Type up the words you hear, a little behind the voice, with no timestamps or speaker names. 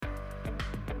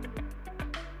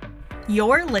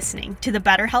You're listening to the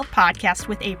Better Health Podcast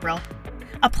with April,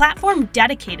 a platform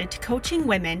dedicated to coaching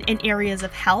women in areas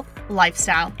of health,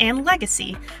 lifestyle, and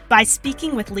legacy by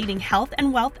speaking with leading health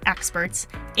and wealth experts,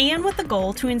 and with the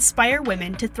goal to inspire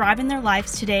women to thrive in their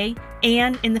lives today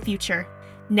and in the future.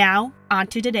 Now, on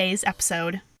to today's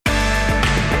episode.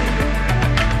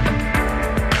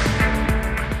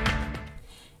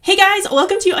 Hey guys,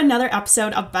 welcome to another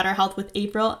episode of Better Health with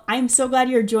April. I'm so glad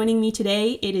you're joining me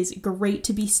today. It is great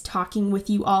to be talking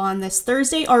with you all on this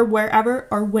Thursday or wherever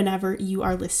or whenever you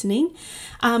are listening.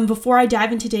 Before I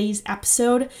dive into today's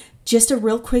episode, just a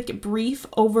real quick brief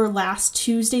over last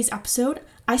Tuesday's episode.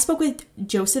 I spoke with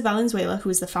Joseph Valenzuela,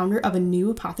 who is the founder of A New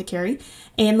Apothecary,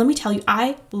 and let me tell you,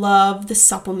 I love the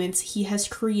supplements he has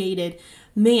created.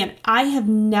 Man, I have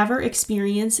never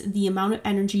experienced the amount of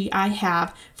energy I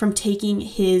have from taking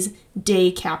his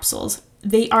day capsules.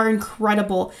 They are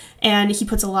incredible, and he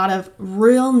puts a lot of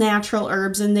real natural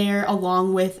herbs in there,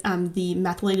 along with the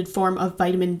methylated form of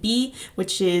vitamin B,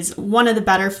 which is one of the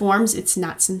better forms. It's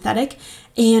not synthetic.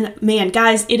 And man,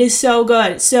 guys, it is so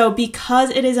good. So because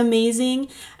it is amazing,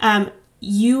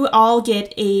 you all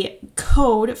get a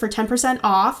code for 10%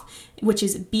 off, which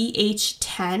is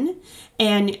BH10,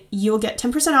 and you'll get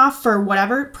 10% off for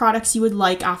whatever products you would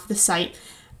like off the site.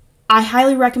 I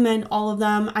highly recommend all of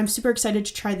them. I'm super excited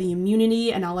to try the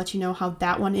immunity, and I'll let you know how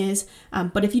that one is.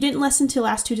 But if you didn't listen to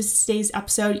last Tuesday's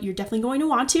episode, you're definitely going to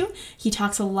want to. He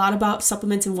talks a lot about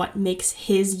supplements and what makes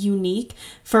his unique.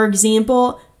 For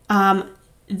example,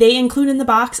 they include in the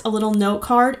box a little note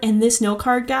card, and this note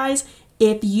card, guys,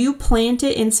 if you plant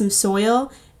it in some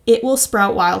soil, it will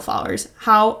sprout wildflowers.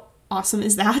 How awesome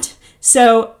is that?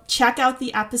 So check out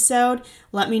the episode.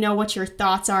 Let me know what your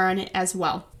thoughts are on it as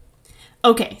well.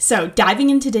 Okay, so diving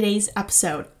into today's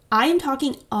episode, I am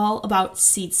talking all about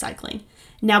seed cycling.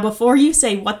 Now, before you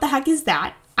say, what the heck is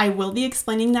that? I will be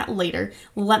explaining that later.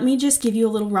 Let me just give you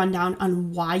a little rundown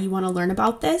on why you want to learn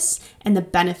about this and the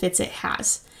benefits it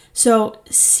has. So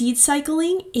seed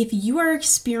cycling, if you are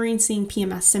experiencing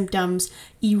PMS symptoms,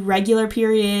 irregular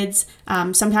periods,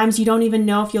 sometimes you don't even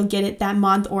know if you'll get it that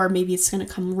month, or maybe it's going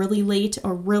to come really late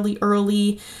or really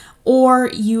early, or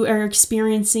you are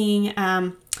experiencing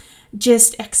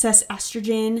just excess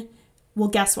estrogen, well,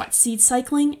 guess what? Seed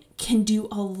cycling can do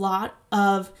a lot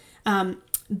of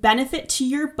benefit to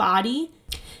your body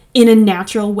in a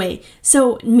natural way.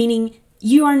 So meaning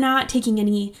you are not taking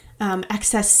any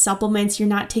excess supplements, you're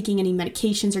not taking any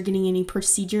medications or getting any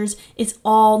procedures. It's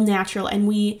all natural, and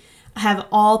we have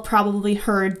all probably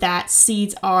heard that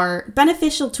seeds are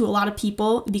beneficial to a lot of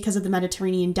people because of the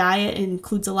Mediterranean diet. It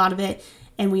includes a lot of it,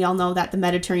 and we all know that the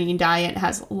Mediterranean diet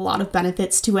has a lot of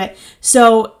benefits to it.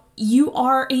 So you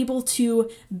are able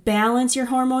to balance your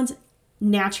hormones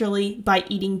naturally by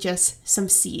eating just some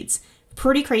seeds.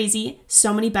 Pretty crazy.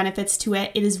 So many benefits to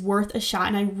it. It is worth a shot.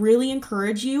 And I really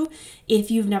encourage you,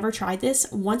 if you've never tried this,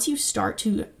 once you start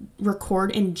to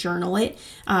record and journal it,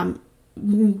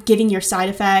 giving your side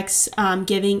effects,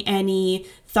 giving any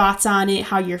thoughts on it,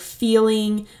 how you're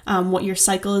feeling, what your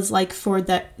cycle is like for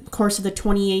the course of the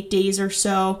 28 days or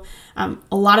so.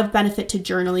 A lot of benefit to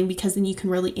journaling, because then you can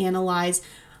really analyze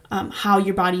how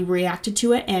your body reacted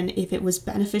to it and if it was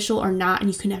beneficial or not.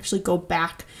 And you can actually go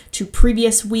back to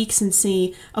previous weeks and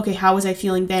see, okay, how was I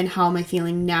feeling then? How am I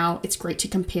feeling now? It's great to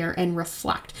compare and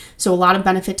reflect. So a lot of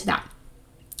benefit to that.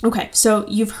 Okay, so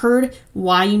you've heard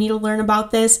why you need to learn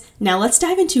about this. Now let's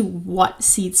dive into what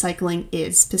seed cycling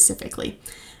is specifically.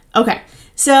 Okay,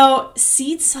 so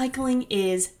seed cycling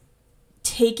is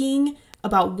taking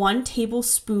about 1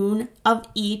 tablespoon of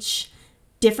each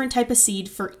different type of seed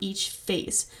for each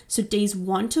phase. So days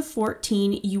 1 to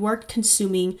 14, you are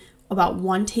consuming about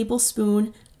 1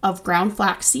 tablespoon of ground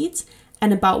flax seeds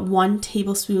and about 1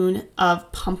 tablespoon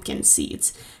of pumpkin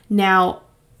seeds. Now,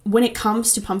 when it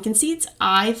comes to pumpkin seeds,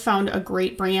 I found a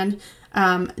great brand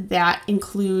that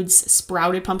includes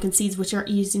sprouted pumpkin seeds, which are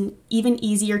even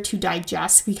easier to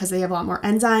digest because they have a lot more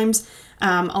enzymes.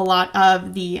 A lot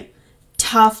of the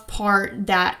tough part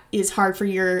that is hard for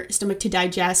your stomach to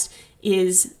digest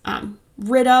is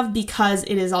rid of because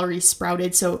it is already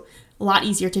sprouted. So a lot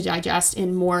easier to digest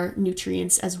and more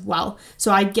nutrients as well.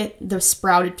 So I get the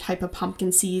sprouted type of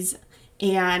pumpkin seeds,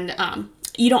 and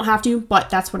you don't have to, but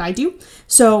that's what I do.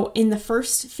 So in the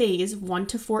first phase, 1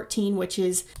 to 14, which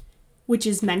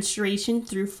is menstruation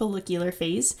through follicular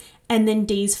phase, and then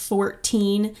days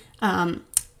 14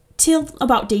 till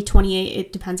about day 28,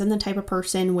 it depends on the type of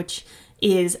person, which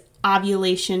is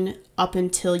ovulation up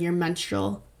until your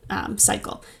menstrual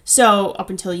cycle. So up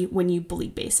until when you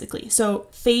bleed, basically. So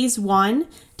phase 1,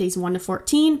 days 1 to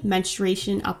 14,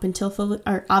 menstruation up until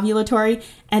ovulatory,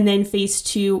 and then phase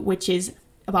 2, which is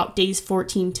about days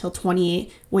 14 till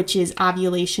 28, which is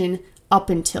ovulation up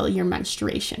until your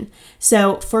menstruation.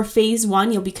 So for phase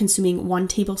 1, you'll be consuming 1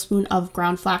 tablespoon of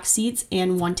ground flax seeds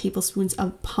and 1 tablespoon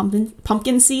of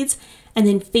pumpkin seeds. And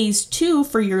then phase 2,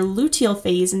 for your luteal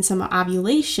phase and some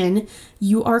ovulation,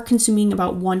 you are consuming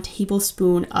about 1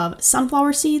 tablespoon of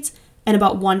sunflower seeds and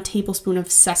about 1 tablespoon of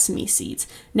sesame seeds.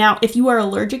 Now, if you are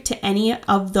allergic to any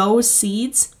of those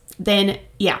seeds, then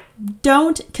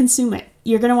don't consume it.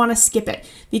 You're going to want to skip it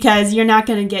because you're not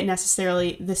going to get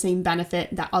necessarily the same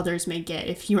benefit that others may get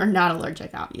if you are not allergic,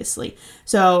 obviously.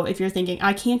 So if you're thinking,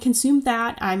 I can't consume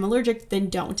that, I'm allergic, then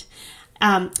don't.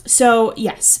 So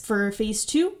yes, for phase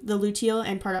 2, the luteal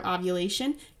and part of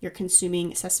ovulation, you're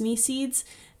consuming sesame seeds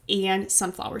and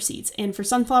sunflower seeds. And for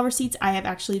sunflower seeds, I have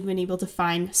actually been able to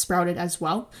find sprouted as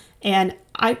well. And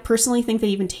I personally think they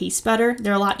even taste better.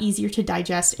 They're a lot easier to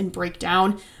digest and break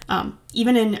down,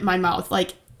 even in my mouth.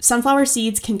 Like, sunflower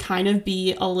seeds can kind of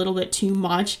be a little bit too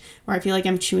much, where I feel like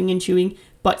I'm chewing and chewing,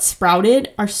 but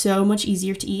sprouted are so much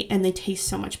easier to eat and they taste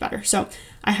so much better. So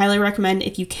I highly recommend,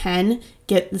 if you can,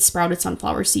 get the sprouted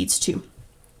sunflower seeds too.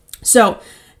 So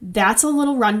that's a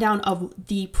little rundown of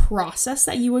the process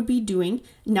that you would be doing.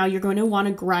 Now you're going to want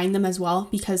to grind them as well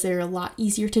because they're a lot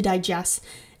easier to digest,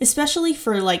 especially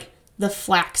for like the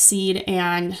flaxseed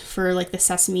and for like the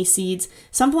sesame seeds.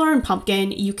 Sunflower and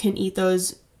pumpkin, you can eat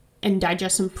those and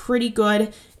digest them pretty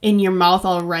good in your mouth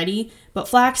already, but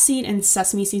flaxseed and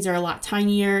sesame seeds are a lot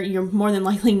tinier. You're more than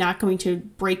likely not going to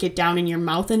break it down in your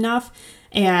mouth enough,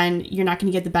 and you're not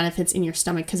going to get the benefits in your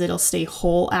stomach because it'll stay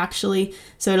whole actually.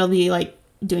 So it'll be like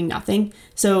doing nothing.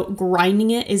 So grinding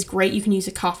it is great. You can use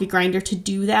a coffee grinder to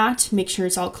do that. Make sure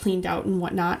it's all cleaned out and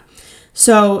whatnot.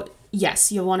 So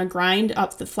yes, you'll want to grind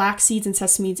up the flax seeds and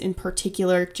sesame seeds in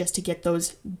particular just to get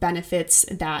those benefits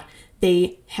that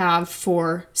they have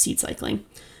for seed cycling.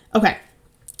 Okay,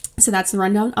 so that's the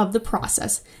rundown of the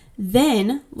process.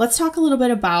 Then let's talk a little bit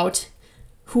about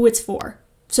who it's for.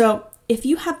 So if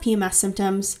you have PMS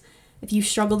symptoms, if you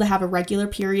struggle to have a regular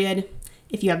period,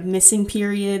 if you have missing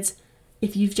periods,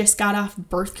 if you've just got off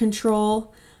birth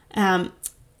control,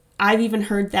 I've even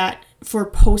heard that for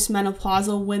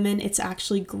postmenopausal women, it's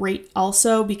actually great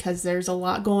also because there's a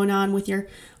lot going on with your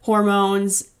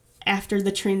hormones after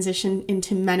the transition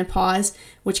into menopause,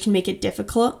 which can make it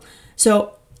difficult.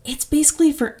 So it's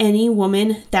basically for any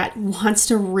woman that wants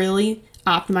to really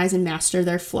optimize and master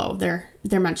their flow, their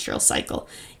menstrual cycle.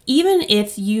 Even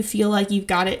if you feel like you've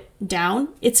got it down,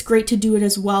 it's great to do it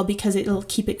as well because it'll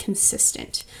keep it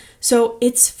consistent. So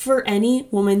it's for any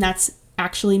woman that's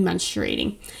actually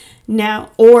menstruating now,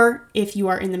 or if you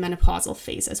are in the menopausal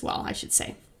phase as well, I should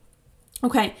say.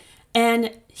 Okay,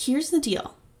 and here's the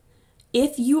deal.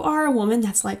 If you are a woman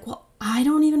that's like, well, I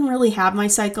don't even really have my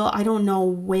cycle, I don't know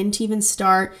when to even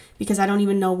start because I don't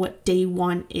even know what day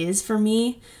 1 is for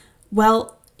me,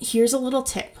 well, here's a little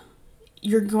tip.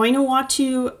 You're going to want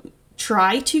to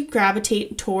try to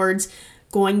gravitate towards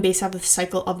going based off the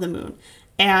cycle of the moon.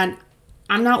 And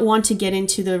I'm not one to get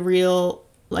into the real,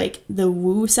 like the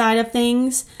woo side of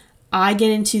things. I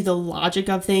get into the logic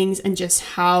of things and just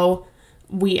how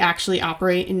we actually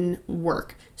operate and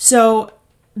work. So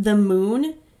the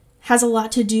moon has a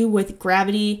lot to do with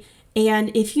gravity.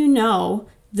 And if you know,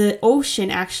 the ocean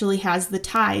actually has the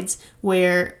tides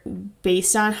where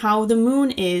based on how the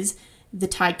moon is, the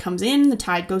tide comes in, the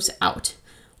tide goes out.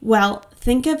 Well,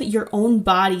 think of your own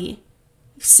body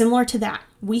similar to that.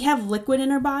 We have liquid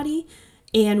in our body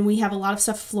and we have a lot of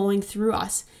stuff flowing through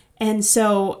us. And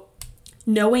so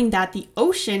knowing that the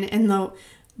ocean and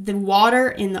the water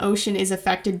in the ocean is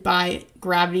affected by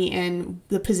gravity and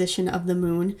the position of the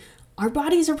moon, our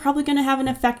bodies are probably going to have an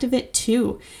effect of it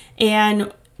too.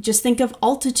 And just think of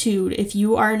altitude. If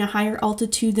you are in a higher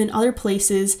altitude than other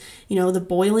places, the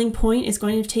boiling point is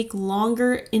going to take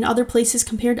longer in other places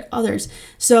compared to others.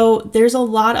 So there's a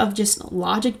lot of just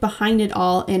logic behind it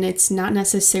all, and it's not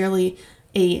necessarily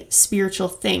a spiritual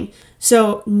thing.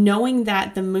 So knowing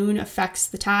that the moon affects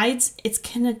the tides, it's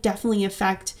going to definitely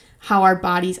affect how our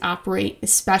bodies operate,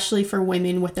 especially for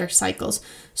women with their cycles.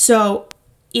 So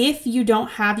if you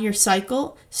don't have your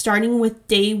cycle, starting with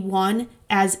day 1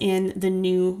 as in the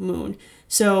new moon.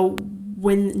 So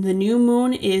when the new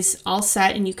moon is all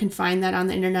set, and you can find that on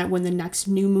the internet when the next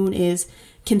new moon is,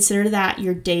 consider that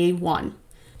your day 1.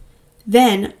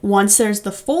 Then once there's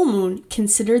the full moon,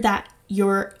 consider that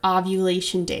your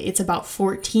ovulation day. It's about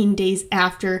 14 days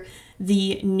after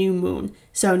the new moon.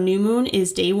 So new moon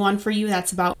is day 1 for you.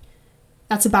 That's about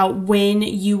when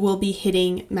you will be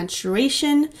hitting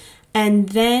menstruation. And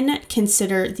then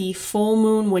consider the full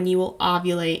moon when you will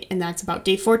ovulate. And that's about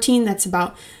day 14. That's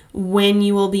about when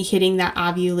you will be hitting that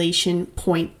ovulation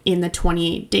point in the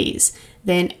 28 days.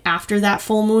 Then after that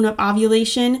full moon of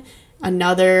ovulation,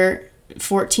 another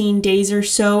 14 days or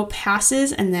so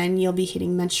passes, and then you'll be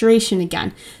hitting menstruation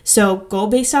again. So go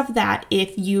based off that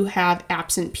if you have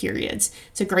absent periods.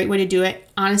 It's a great way to do it.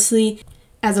 Honestly,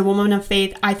 as a woman of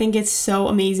faith, I think it's so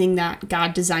amazing that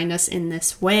God designed us in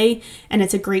this way, and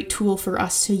it's a great tool for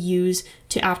us to use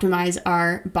to optimize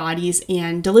our bodies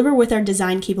and deliver with our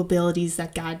design capabilities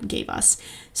that God gave us.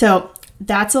 So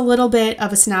that's a little bit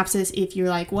of a synopsis if you're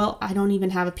like, well, I don't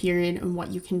even have a period, and what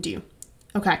you can do.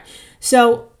 Okay,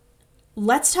 so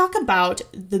let's talk about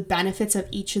the benefits of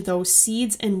each of those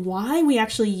seeds and why we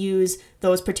actually use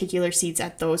those particular seeds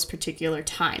at those particular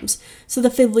times. So the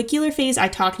follicular phase, I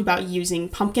talked about using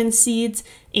pumpkin seeds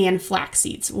and flax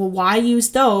seeds. Well, why use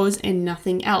those and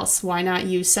nothing else? Why not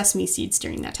use sesame seeds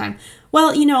during that time?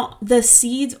 Well, the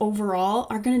seeds overall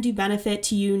are going to do benefit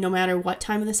to you no matter what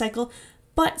time of the cycle,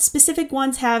 but specific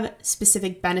ones have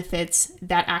specific benefits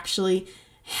that actually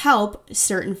help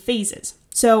certain phases.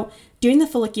 So during the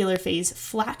follicular phase,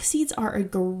 flax seeds are a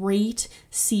great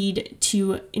seed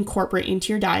to incorporate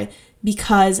into your diet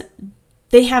because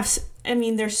they have,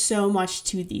 there's so much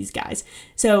to these guys.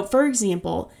 So for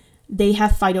example, they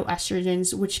have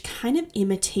phytoestrogens, which kind of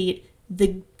imitate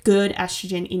the good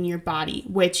estrogen in your body,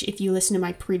 which if you listen to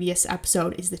my previous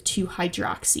episode is the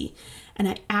 2-hydroxy. And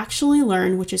I actually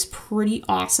learned, which is pretty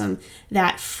awesome,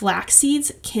 that flax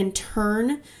seeds can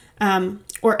turn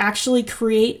or actually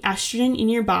create estrogen in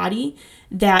your body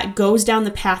that goes down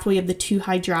the pathway of the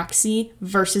 2-hydroxy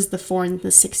versus the 4 and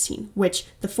the 16, which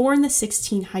the 4 and the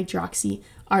 16 hydroxy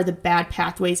are the bad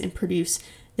pathways and produce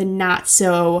the not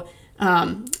so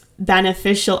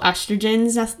beneficial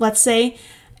estrogens, let's say.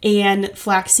 And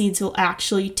flax seeds will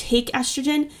actually take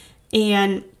estrogen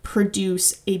and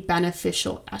produce a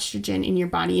beneficial estrogen in your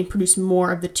body and produce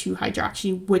more of the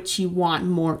 2-hydroxy, which you want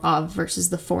more of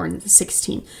versus the 4 and the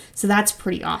 16. So that's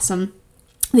pretty awesome.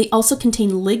 They also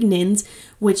contain lignans,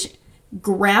 which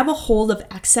grab a hold of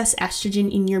excess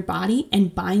estrogen in your body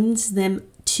and binds them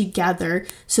together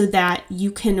so that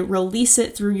you can release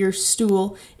it through your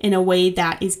stool in a way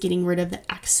that is getting rid of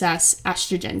the excess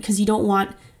estrogen, because you don't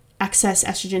want excess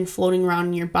estrogen floating around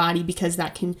in your body because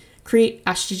that can create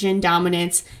estrogen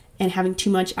dominance, and having too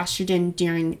much estrogen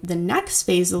during the next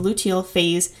phase, the luteal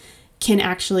phase, can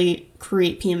actually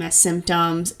create PMS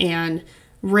symptoms and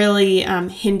really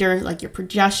hinder like your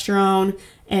progesterone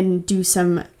and do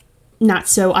some not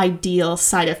so ideal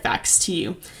side effects to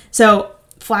you. So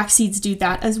flax seeds do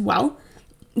that as well.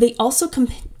 They also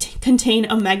contain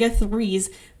omega-3s,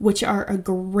 which are a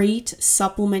great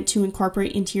supplement to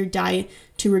incorporate into your diet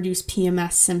to reduce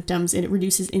PMS symptoms, and it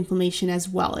reduces inflammation as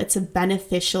well. It's a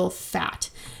beneficial fat.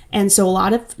 And so a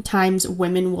lot of times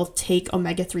women will take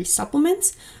omega-3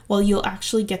 supplements. Well, you'll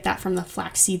actually get that from the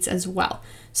flax seeds as well.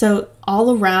 So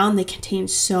all around, they contain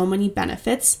so many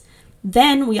benefits.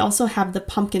 Then we also have the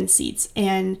pumpkin seeds,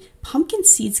 and pumpkin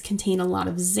seeds contain a lot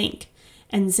of zinc.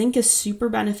 And zinc is super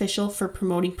beneficial for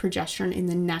promoting progesterone in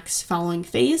the next following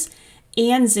phase.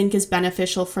 And zinc is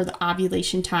beneficial for the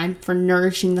ovulation time, for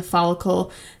nourishing the follicle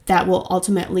that will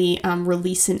ultimately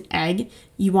release an egg.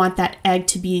 You want that egg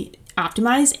to be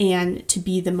optimized and to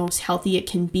be the most healthy it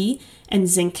can be, and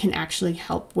zinc can actually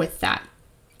help with that.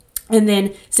 And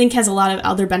then zinc has a lot of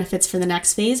other benefits for the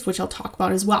next phase, which I'll talk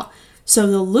about as well. So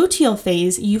the luteal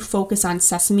phase, you focus on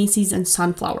sesame seeds and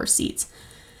sunflower seeds.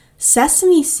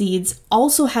 Sesame seeds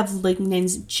also have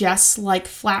lignans just like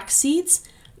flax seeds,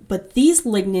 but these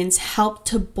lignans help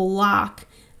to block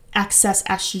excess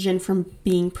estrogen from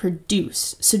being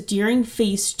produced. So during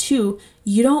phase 2,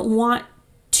 you don't want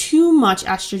too much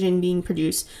estrogen being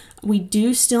produced. We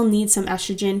do still need some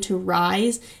estrogen to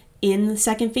rise in the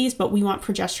second phase, but we want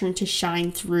progesterone to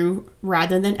shine through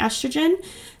rather than estrogen.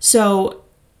 So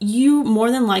you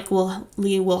more than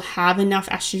likely will have enough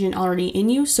estrogen already in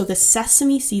you. So the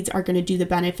sesame seeds are going to do the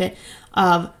benefit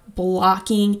of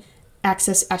blocking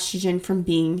excess estrogen from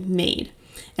being made.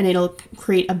 And it'll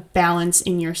create a balance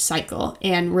in your cycle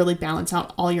and really balance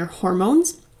out all your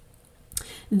hormones.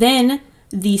 Then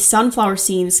the sunflower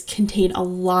seeds contain a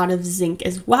lot of zinc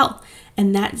as well.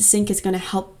 And that zinc is going to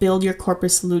help build your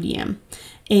corpus luteum.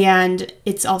 And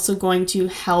it's also going to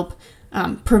help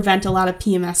prevent a lot of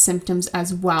PMS symptoms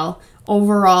as well.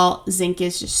 Overall, zinc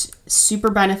is just super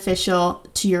beneficial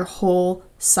to your whole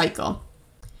cycle.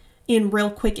 And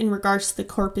real quick, in regards to the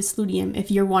corpus luteum,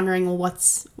 if you're wondering, well,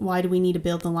 why do we need to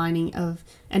build the lining of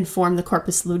and form the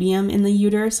corpus luteum in the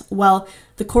uterus? Well,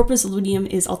 the corpus luteum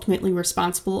is ultimately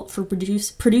responsible for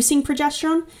producing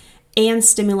progesterone, and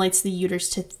stimulates the uterus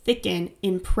to thicken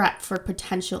in prep for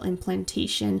potential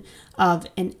implantation of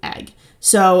an egg.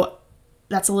 So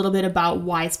that's a little bit about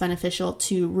why it's beneficial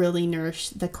to really nourish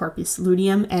the corpus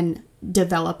luteum and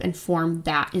develop and form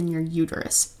that in your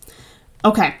uterus.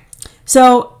 Okay,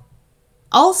 so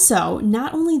also,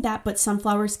 not only that, but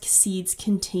sunflower seeds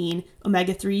contain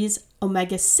omega-3s,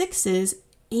 omega-6s,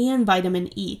 and vitamin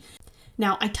E.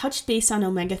 Now, I touched base on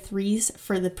omega-3s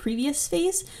for the previous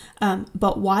phase,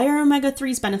 but why are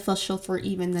omega-3s beneficial for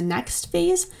even the next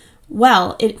phase?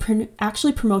 Well, it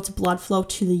actually promotes blood flow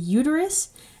to the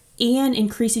uterus and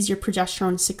increases your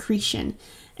progesterone secretion.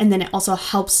 And then it also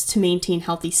helps to maintain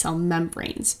healthy cell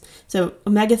membranes. So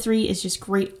omega-3 is just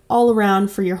great all around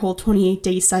for your whole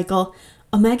 28-day cycle.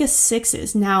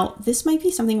 Omega-6s, now this might be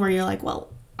something where you're like,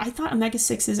 well, I thought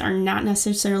omega-6s are not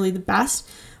necessarily the best.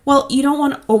 Well, you don't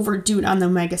want to overdo it on the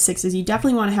omega-6s. You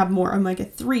definitely want to have more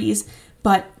omega-3s,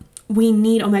 but we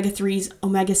need omega-3s,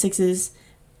 omega-6s,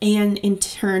 and in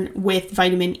turn with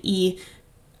vitamin E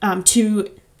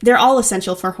they're all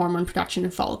essential for hormone production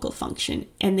and follicle function,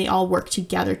 and they all work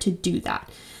together to do that.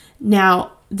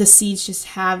 Now, the seeds just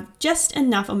have just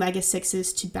enough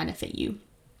omega-6s to benefit you.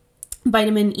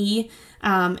 Vitamin E,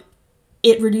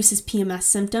 it reduces PMS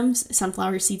symptoms.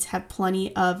 Sunflower seeds have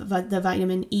plenty of the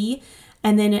vitamin E.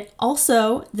 And then it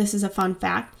also, this is a fun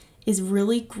fact, is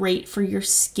really great for your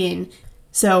skin.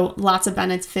 So lots of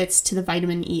benefits to the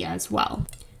vitamin E as well.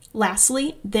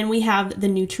 Lastly, then we have the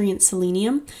nutrient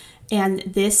selenium. And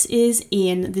this is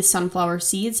in the sunflower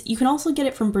seeds. You can also get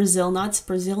it from Brazil nuts.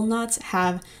 Brazil nuts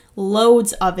have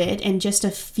loads of it, and just a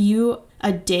few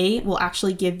a day will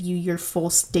actually give you your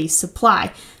full day's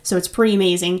supply. So it's pretty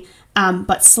amazing.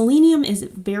 But selenium is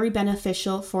very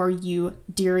beneficial for you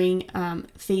during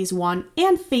phase 1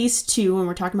 and phase 2, when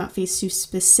we're talking about phase 2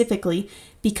 specifically,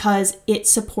 because it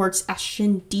supports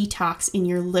estrogen detox in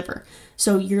your liver.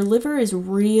 So your liver is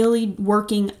really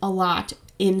working a lot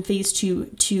in phase 2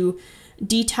 to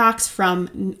detox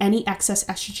from any excess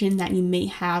estrogen that you may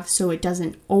have so it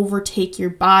doesn't overtake your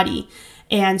body.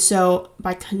 And so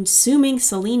by consuming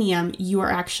selenium, you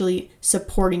are actually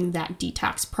supporting that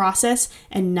detox process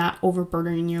and not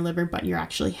overburdening your liver, but you're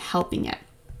actually helping it,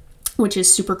 which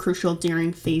is super crucial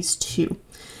during phase 2.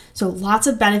 So lots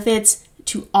of benefits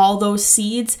to all those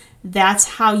seeds. That's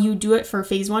how you do it for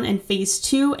phase 1 and phase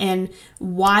 2, and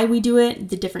why we do it,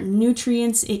 the different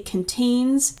nutrients it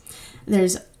contains.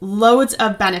 There's loads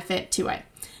of benefit to it.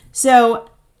 So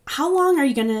how long are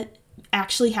you going to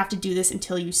actually have to do this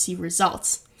until you see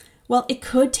results? Well, it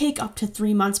could take up to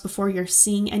 3 months before you're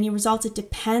seeing any results. It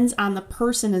depends on the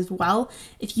person as well.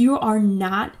 If you are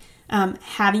not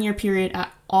having your period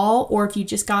at all, or if you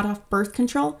just got off birth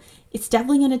control, it's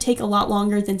definitely going to take a lot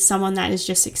longer than someone that is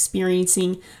just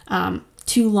experiencing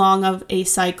too long of a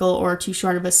cycle or too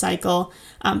short of a cycle.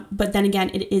 But then again,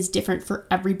 it is different for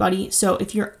everybody. So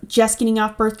if you're just getting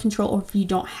off birth control, or if you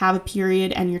don't have a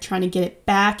period and you're trying to get it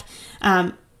back,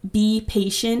 be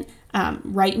patient.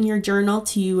 Write in your journal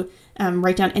to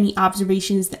write down any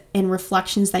observations and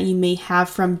reflections that you may have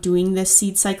from doing this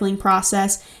seed cycling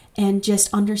process, and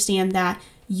just understand that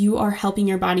you are helping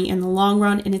your body in the long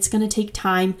run, and it's going to take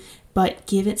time, but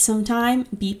give it some time,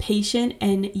 be patient,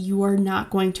 and you are not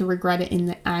going to regret it in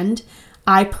the end.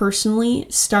 I personally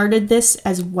started this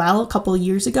as well a couple of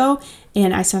years ago,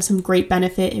 and I saw some great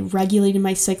benefit. It regulated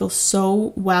my cycle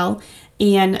so well.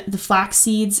 And the flax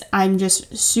seeds, I'm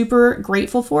just super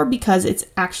grateful for, because it's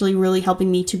actually really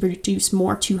helping me to produce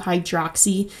more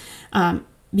 2-hydroxy,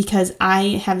 because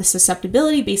I have the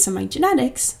susceptibility based on my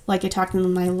genetics, like I talked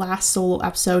in my last solo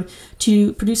episode,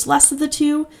 to produce less of the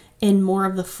 2 and more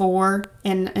of the 4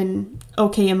 and an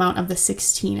okay amount of the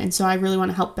 16. And so I really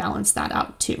want to help balance that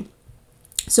out too.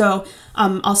 So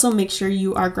also make sure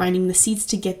you are grinding the seeds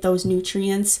to get those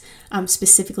nutrients,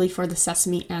 specifically for the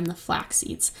sesame and the flax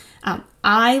seeds.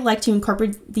 I like to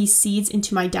incorporate these seeds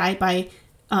into my diet by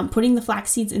putting the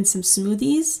flax seeds in some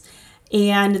smoothies,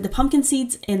 and the pumpkin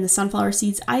seeds and the sunflower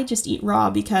seeds I just eat raw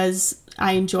because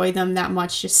I enjoy them that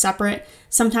much, just separate.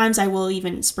 Sometimes I will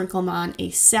even sprinkle them on a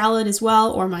salad as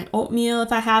well, or my oatmeal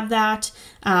if I have that.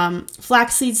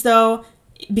 Flax seeds though,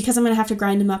 because I'm going to have to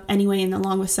grind them up anyway, and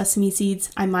along with sesame seeds,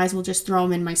 I might as well just throw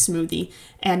them in my smoothie.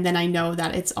 And then I know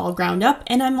that it's all ground up,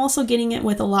 and I'm also getting it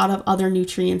with a lot of other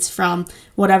nutrients from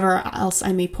whatever else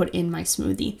I may put in my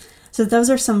smoothie. So those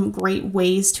are some great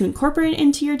ways to incorporate it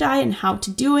into your diet and how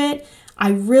to do it. I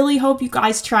really hope you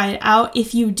guys try it out.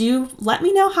 If you do, let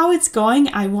me know how it's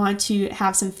going. I want to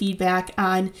have some feedback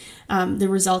on the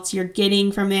results you're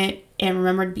getting from it. And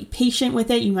remember to be patient with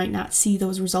it. You might not see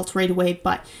those results right away,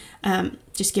 but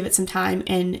just give it some time.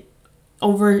 And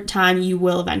over time, you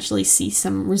will eventually see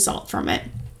some result from it.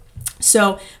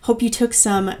 So hope you took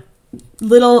some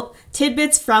little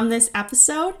tidbits from this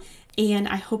episode, and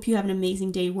I hope you have an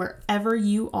amazing day wherever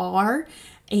you are.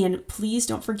 And please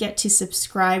don't forget to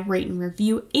subscribe, rate, and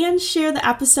review, and share the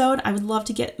episode. I would love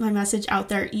to get my message out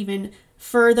there even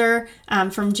further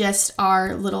from just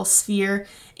our little sphere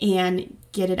and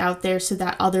get it out there so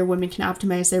that other women can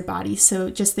optimize their bodies. So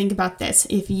just think about this.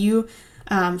 If you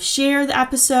share the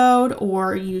episode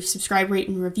or you subscribe, rate,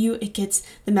 and review, it gets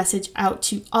the message out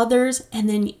to others. And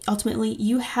then ultimately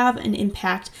you have an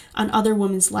impact on other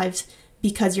women's lives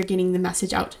because you're getting the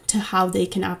message out to how they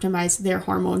can optimize their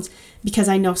hormones. Because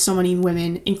I know so many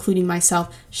women, including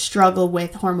myself, struggle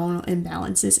with hormonal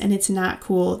imbalances, and it's not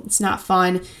cool. It's not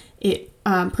fun. It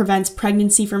prevents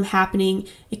pregnancy from happening.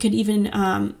 It could even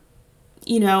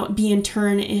be in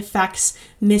turn, it affects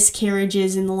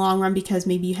miscarriages in the long run because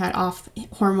maybe you had off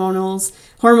hormones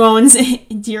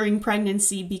during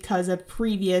pregnancy because of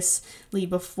previously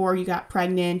before you got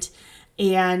pregnant.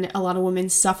 And a lot of women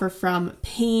suffer from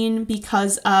pain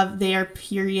because of their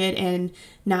period and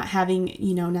not having,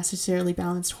 necessarily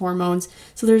balanced hormones.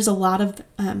 So there's a lot of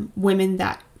women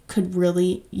that could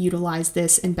really utilize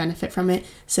this and benefit from it.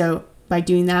 So by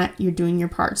doing that, you're doing your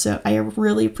part. So I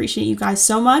really appreciate you guys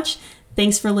so much.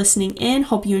 Thanks for listening in.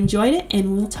 Hope you enjoyed it,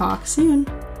 and we'll talk soon.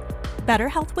 Better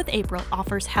Health with April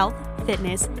offers health,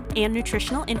 fitness, and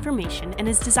nutritional information and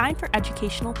is designed for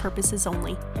educational purposes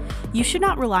only. You should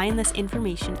not rely on this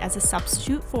information as a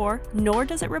substitute for, nor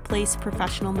does it replace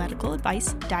professional medical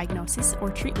advice, diagnosis, or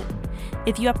treatment.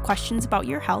 If you have questions about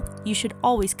your health, you should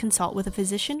always consult with a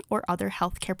physician or other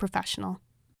healthcare professional.